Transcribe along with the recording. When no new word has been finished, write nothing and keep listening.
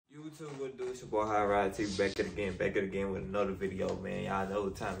YouTube, what do? It's your boy High Ride TV back at it again with another video, man. Y'all know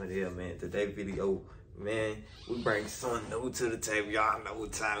what time it is, man. Today's video, man, we bring something new to the table. Y'all know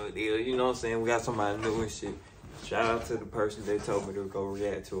what time it is. You know what I'm saying? We got somebody new and shit. Shout out to the person they told me to go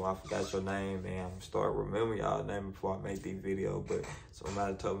react to. I forgot your name, man. I'm gonna start remembering y'all name before I make these videos, but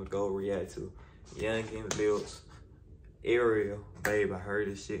somebody told me to go react to Youngn, Lipz, Ariel, babe, I heard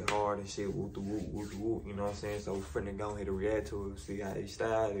this shit hard and shit, whoop the whoop, whoop the whoop, you know what I'm saying? So we're finna go ahead and react to it, see how he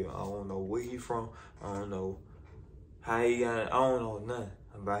style. I don't know where he from, I don't know how he got, I don't know nothing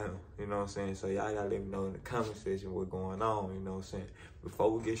about him, you know what I'm saying? So y'all gotta let me know in the comment section what's going on, you know what I'm saying? Before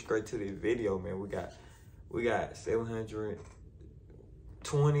we get straight to this video, man, we got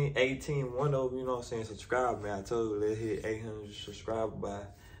 718, one of them, you know what I'm saying, subscribe, man. I told you, let's hit 800 subscribers by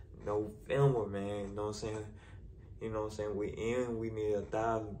November, man, you know what I'm saying? You know what I'm saying? We need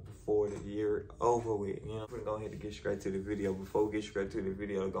 1,000 before the year over with. You know, we're gonna go ahead and get straight to the video. Before we get straight to the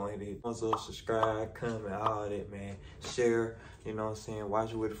video, go ahead and hit thumbs up, subscribe, comment, all that, man. Share, you know what I'm saying?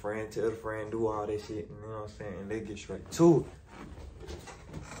 Watch it with a friend, tell a friend, do all that shit, you know what I'm saying? And let's get straight to it.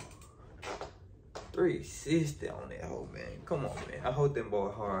 360 on that hoe, man. Come on, man. I hope them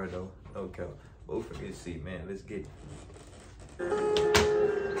boy hard, though. No cap. Both of you see, man. Let's get it.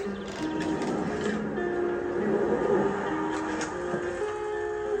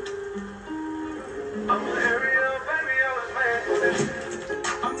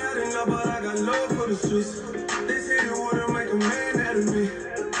 But I got love for the streets. They say they wouldn't make a man out of me.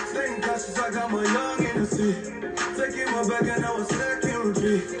 Staying cautious, I got my young in the sea. Taking my back and I was stuck in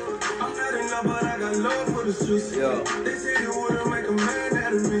repeat. I'm not in love, but I got love for the streets. Yo. They say they wouldn't make a man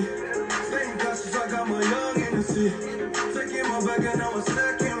out of me. Staying cautious, I got my young in the sea. Taking my back and I was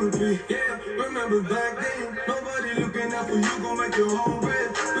stuck in repeat. Yeah, remember back then, nobody looking out for you, gon' make your own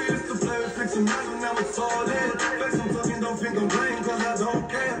bed. We used to play with fixing knives, but now it's all in. Face I'm talking, don't think I'm playing, cause I don't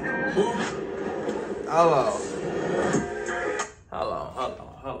care. Hold on.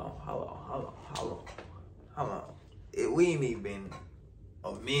 We ain't even been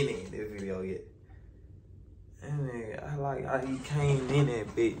a minute in this video yet. And then I like how he came in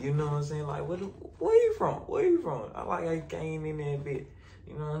that bit, you know what I'm saying? Like, where you from? Where you from? I like how he came in that bit,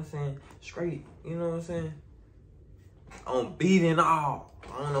 you know what I'm saying? Straight, you know what I'm saying? On beat and all.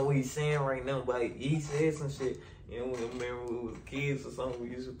 I don't know what he's saying right now, but he said some shit. You know, remember when we were kids or something, we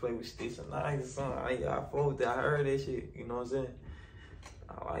used to play with sticks and knives or something. I flowed that, I heard that shit, you know what I'm saying?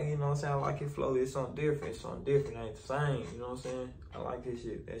 I like, you know what I'm saying? I like his flow, it's something different, it ain't the same, you know what I'm saying? I like his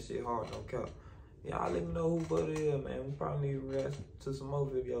shit, that shit hard, no cap. Y'all let me know who but it is, man. We probably need to react to some more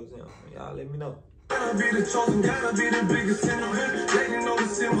videos in. Y'all let me know. Gotta be the chosen, gotta be the biggest in the hood. They didn't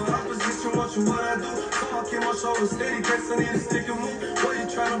notice in my opposition, watching what I do. So I keep my shoulders steady, case I need a stick and move. What you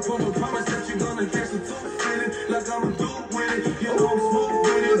trying to prove? I promise that you're gonna catch the tooth. Feel it like I'm a dude with it. You know I'm smooth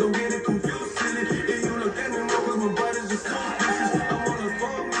with it, don't get it confused, silly. If you look at me more, cause my body's just too vicious. I'm on a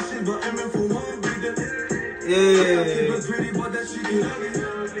farm mission, but I'm in for one breather. Yeah. I keep it pretty, but that shit get ugly.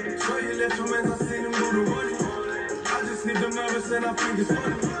 Show you left your man, I seen him do the running. I just need them nervous and I think it's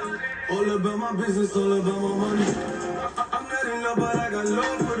funny. All about my business, all about my money. I'm not in love, but I got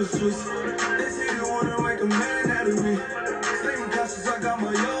love for the streets. They say they wanna make a man out of me. Staying cautious, I got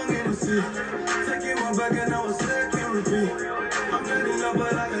my young in the sea. Taking my back and I was stuck in repeat. I'm not in love,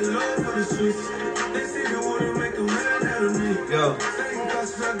 but I got love for the streets. They say they wanna make a man out of me. Yo. Staying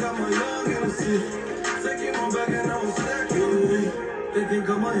cautious, I got my young in the sea. Taking my back and I was stuck in repeat. They think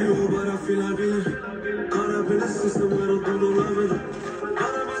I'm a hero, but I feel like villain. Caught up in the system, I don't do no loving.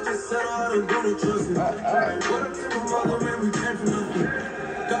 I don't do no trusting. What up to my mother, man, we came from nothing.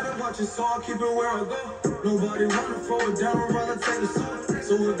 Gotta watch it, so I keep it where I go. Nobody wanna throw it down, I'd rather take the sword.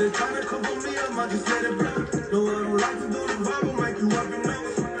 So if they tryna cover me, I might just let it blow. No, I don't like to do the vibe, I'll make you up your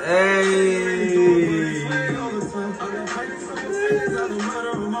nose. Hey. All the time. I got paintings on my face, I don't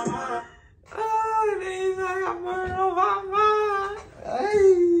murder on my mind. Oh, these I got murder on my mind.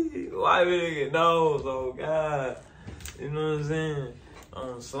 Hey. Why we didn't get those? Oh, God. You know what I'm saying?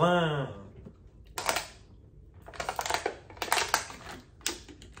 On slime.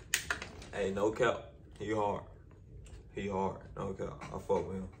 Hey, no cap. He hard. He hard. No cap. I fuck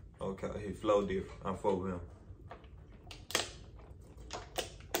with him. No cap. He flow different. I fuck with him.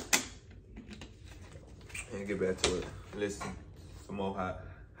 And get back to it. Listen. Some more hot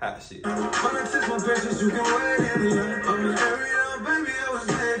shit. When I test my patience, you can wait in the line. I'm an area, baby, I was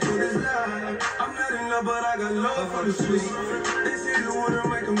made for this life. I'm not in love, but I got love for the streets. They say they wanna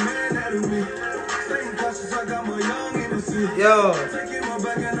make a man out of me. Staying cautious, I got my young in the sea. Yo. Taking my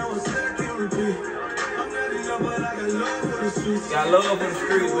back and I was stuck in repeat. I'm not in love, but I got love for the streets. Got love for the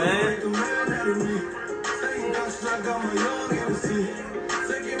streets, man. Make a man out of me. Staying cautious, I got my young in the sea.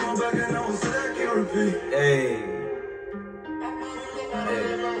 Taking my I'm back and I won't say I can't repeat. Hey.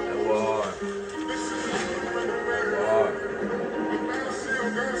 Hey, that was hard.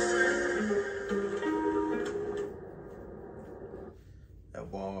 That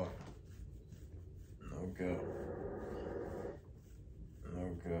was hard. No good. No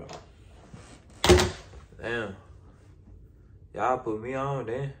good. Damn. Y'all put me on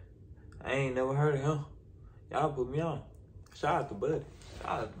then. I ain't never heard of him. Y'all put me on. Shout out to Buddy.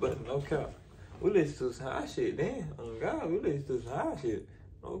 Shout out to Buddy, no cap. We listen to some high shit then. Oh God, we listen to some high shit.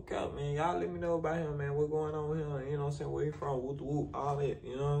 No cap, man. Y'all let me know about him, man. What's going on with him? You know what I'm saying? Where he from? Whoop whoop, all that.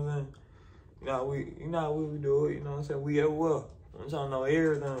 You know what I'm saying? You know how we do it. You know what I'm saying? We everywhere. I'm trying to know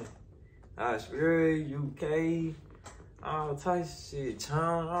everything. Australia, UK, all types of shit.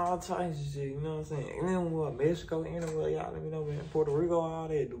 China, all types of shit. You know what I'm saying? Anywhere, Mexico, anywhere. Y'all let me know, man. Puerto Rico, all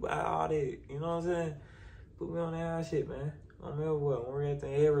that. Dubai, all that. You know what I'm saying? Put me on that high shit, man. I'm everywhere. I'm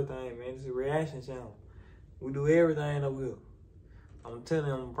reacting everything, man. This is a reaction channel. We do everything over here. I'm telling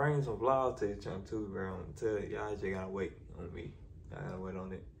you, I'm bringing some vlogs to this channel too, bro. I'm telling you, y'all just gotta wait on me. Y'all gotta wait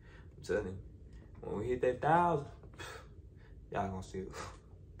on it. I'm telling you, when we hit that 1,000, y'all gonna see it.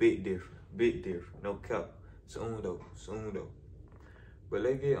 Bit different. No cap. Soon though. But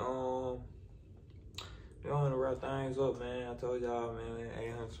let's get they want to wrap things up, man. I told y'all, man,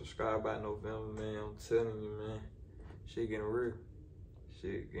 800 subscribers by November, man. I'm telling you, man. Shit getting real.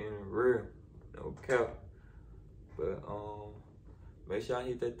 No cap. But make sure y'all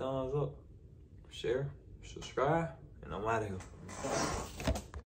hit that thumbs up, share, subscribe, and I'm out of here.